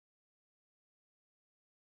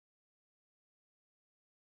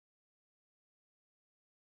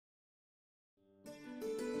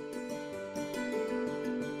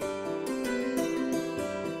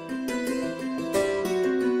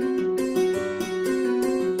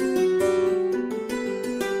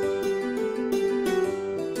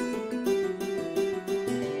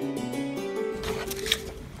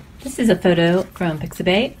is a photo from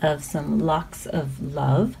Pixabay of some locks of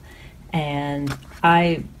love, and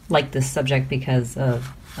I like this subject because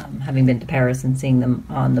of having been to Paris and seeing them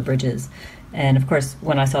on the bridges. And of course,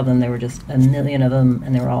 when I saw them, there were just a million of them,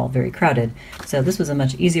 and they were all very crowded. So this was a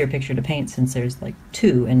much easier picture to paint since there's like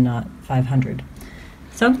 2 and not 500.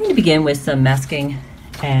 So I'm going to begin with some masking,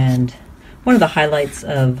 and one of the highlights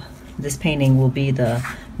of this painting will be the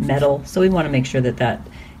metal. So we want to make sure that that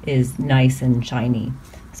is nice and shiny.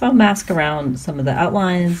 So I'll mask around some of the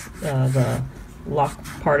outlines, the lock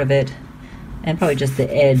part of it, and probably just the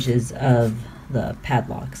edges of the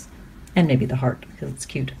padlocks, and maybe the heart because it's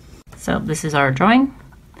cute. So this is our drawing,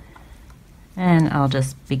 and I'll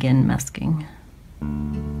just begin masking.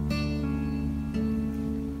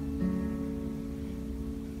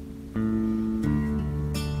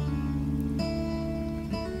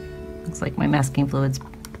 Looks like my masking fluid's,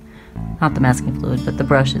 not the masking fluid, but the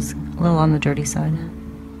brush is a little on the dirty side.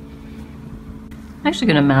 I'm actually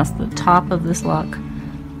going to mask the top of this lock.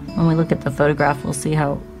 When we look at the photograph, we'll see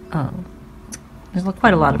how there's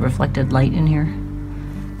quite a lot of reflected light in here.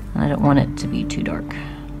 I don't want it to be too dark.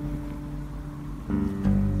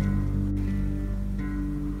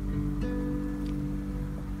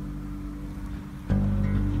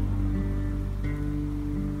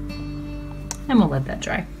 And we'll let that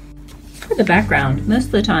dry. For the background, most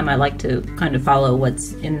of the time I like to kind of follow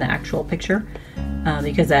what's in the actual picture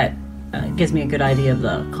because that gives me a good idea of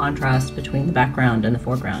the contrast between the background and the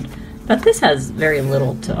foreground. But this has very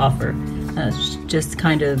little to offer. It's just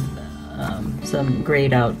kind of some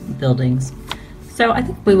grayed out buildings. So I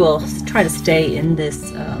think we will try to stay in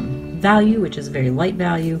this value, which is a very light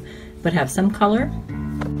value, but have some color.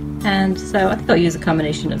 And so I think I'll use a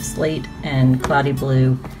combination of slate and cloudy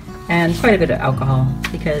blue and quite a bit of alcohol,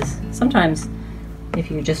 because sometimes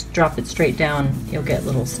if you just drop it straight down, you'll get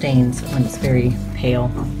little stains when it's very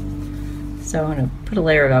pale. So I'm going to put a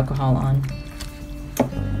layer of alcohol on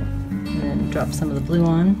and then drop some of the blue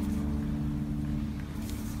on.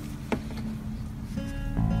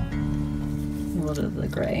 A little bit of the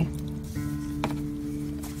gray.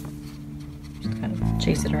 Just kind of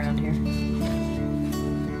chase it around here.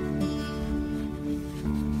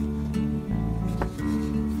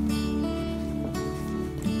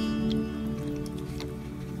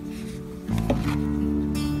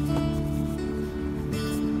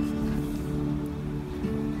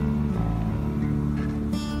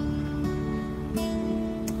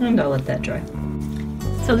 And I'll let that dry.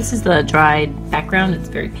 So this is the dried background. It's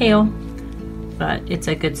very pale, but it's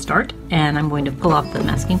a good start. And I'm going to pull off the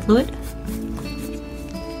masking fluid.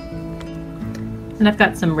 And I've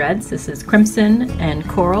got some reds. This is crimson and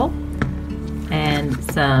coral, and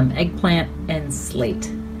some eggplant and slate.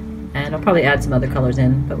 And I'll probably add some other colors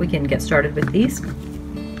in, but we can get started with these.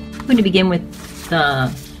 I'm going to begin with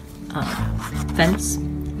the fence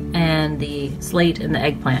and the slate and the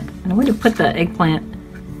eggplant. And I'm going to put the eggplant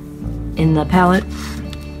in the palette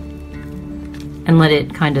and let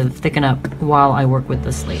it kind of thicken up while I work with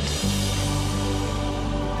the slate.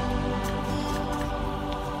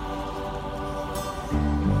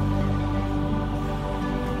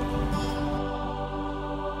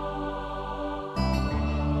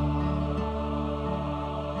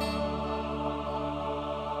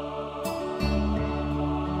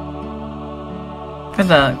 For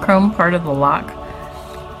the chrome part of the lock,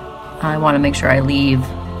 I want to make sure I leave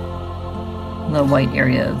the white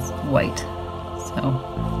area is white, so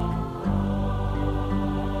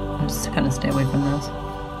I'll just kind of stay away from those.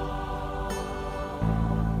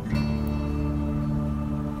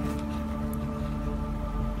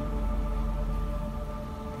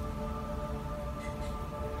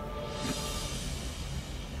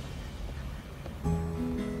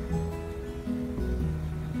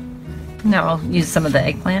 Now I'll use some of the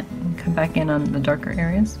eggplant and come back in on the darker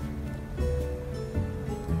areas.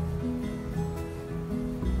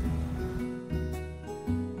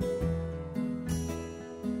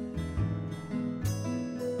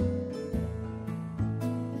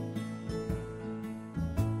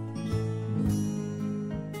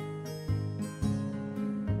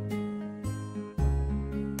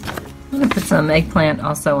 I'm going to put some eggplant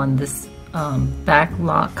also on this back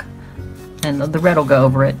lock, and the red will go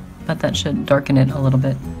over it, but that should darken it a little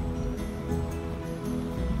bit.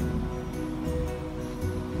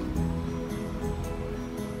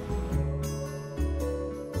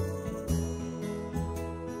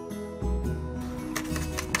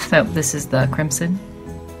 So this is the crimson.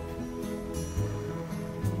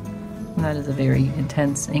 And that is a very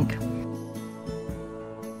intense ink.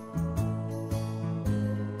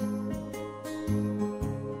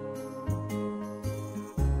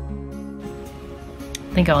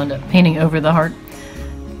 think I'll end up painting over the heart.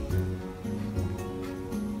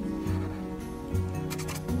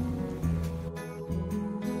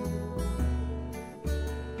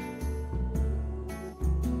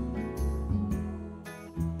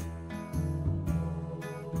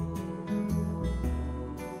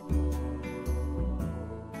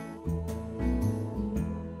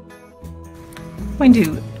 I'm going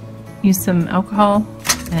to use some alcohol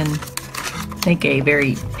and make a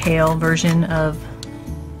very pale version of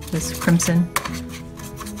this crimson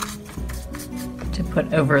to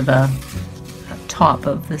put over the top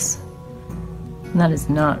of this. And that is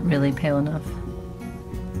not really pale enough,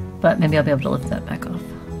 but maybe I'll be able to lift that back off.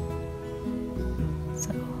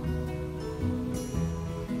 So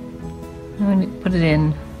I'm going to put it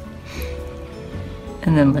in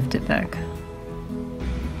and then lift it back.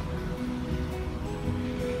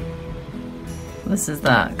 This is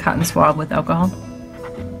the cotton swab with alcohol.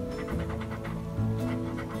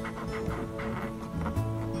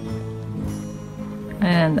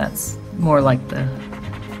 And that's more like the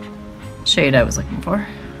shade I was looking for.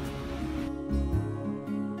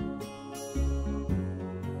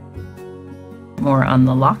 More on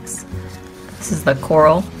the locks. This is the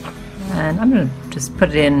coral, and I'm going to just put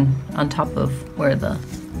it in on top of where the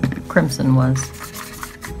crimson was.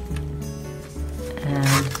 And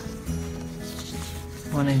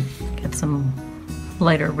I want to get some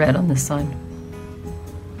lighter red on this side.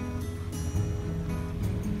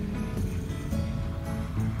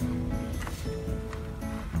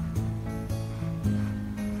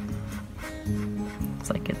 Looks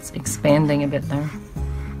like it's expanding a bit there.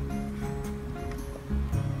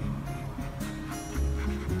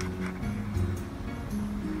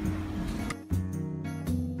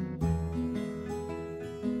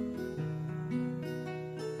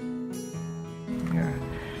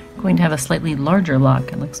 Going to have a slightly larger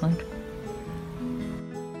lock, it looks like.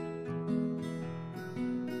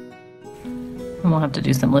 And we'll have to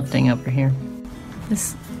do some lifting over here.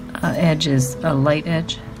 This edge is a light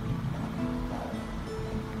edge.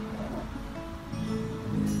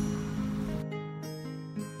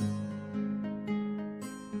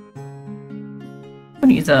 I'm going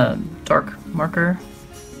to use a dark marker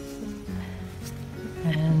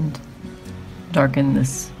and darken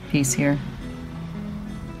this piece here.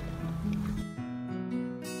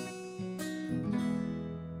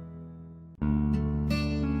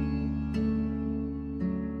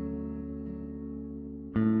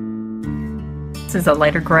 This is a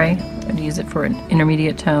lighter gray. I'm going to use it for an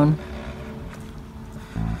intermediate tone,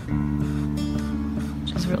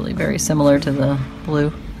 which is really very similar to the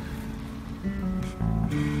blue.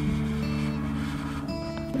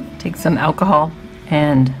 Take some alcohol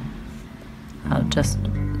and I'll just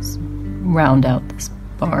round out this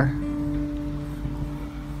bar.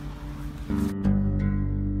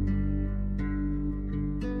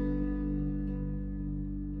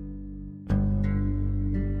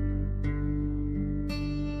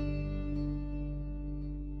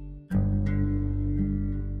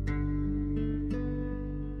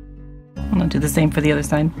 I'll do the same for the other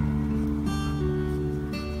side.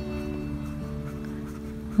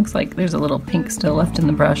 Looks like there's a little pink still left in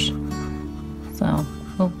the brush, so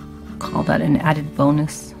we'll call that an added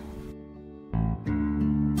bonus.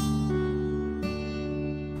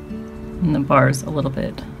 And the bar's a little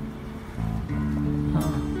bit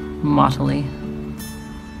mottly.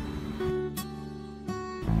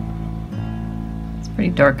 It's pretty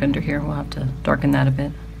dark under here. We'll have to darken that a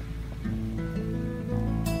bit.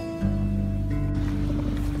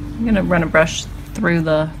 I'm going to run a brush through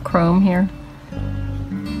the chrome here.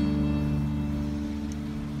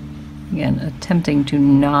 Again, attempting to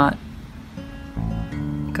not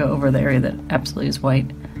go over the area that absolutely is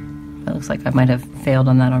white. It looks like I might have failed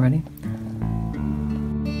on that already.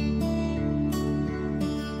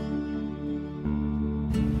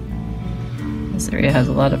 This area has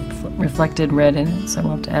a lot of reflected red in it, so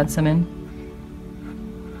we'll have to add some in.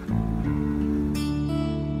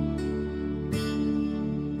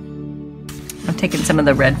 I've taken some of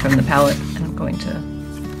the red from the palette and I'm going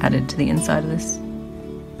to add it to the inside of this.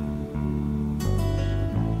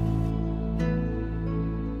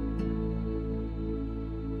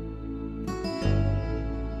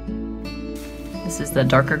 This is the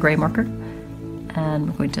darker gray marker, and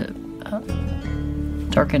we're going to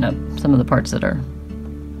darken up some of the parts that are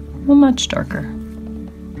much darker,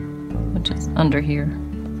 which is under here.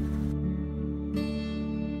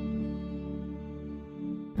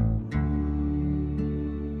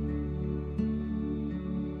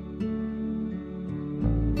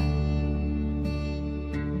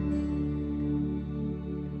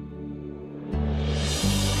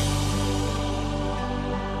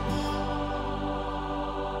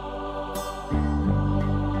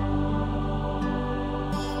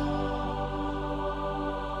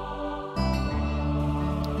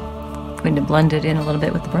 I'm going to blend it in a little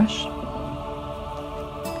bit with the brush.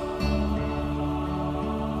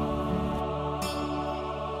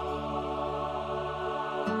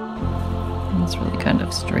 And it's really kind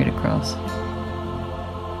of straight across.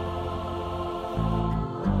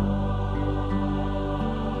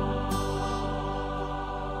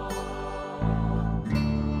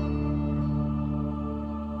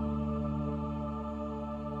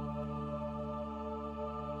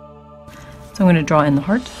 So I'm going to draw in the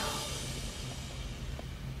heart.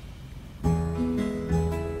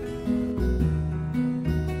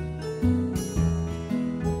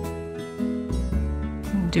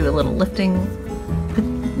 Do a little lifting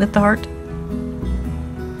with the heart.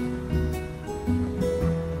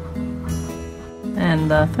 And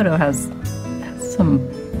the photo has some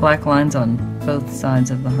black lines on both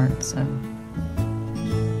sides of the heart, so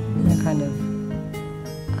they're kind of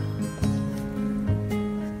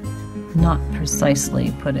not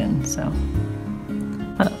precisely put in, so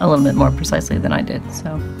a little bit more precisely than I did,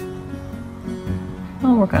 so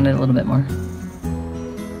I'll work on it a little bit more.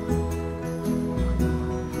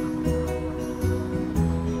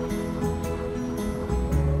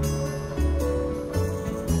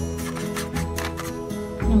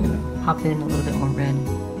 I'm going to pop in a little bit more red.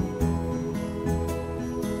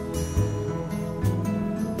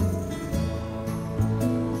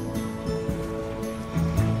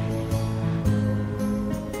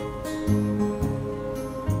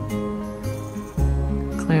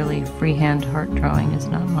 Clearly, freehand heart drawing is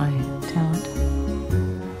not my talent.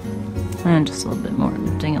 And just a little bit more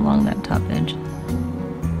lifting along that top edge.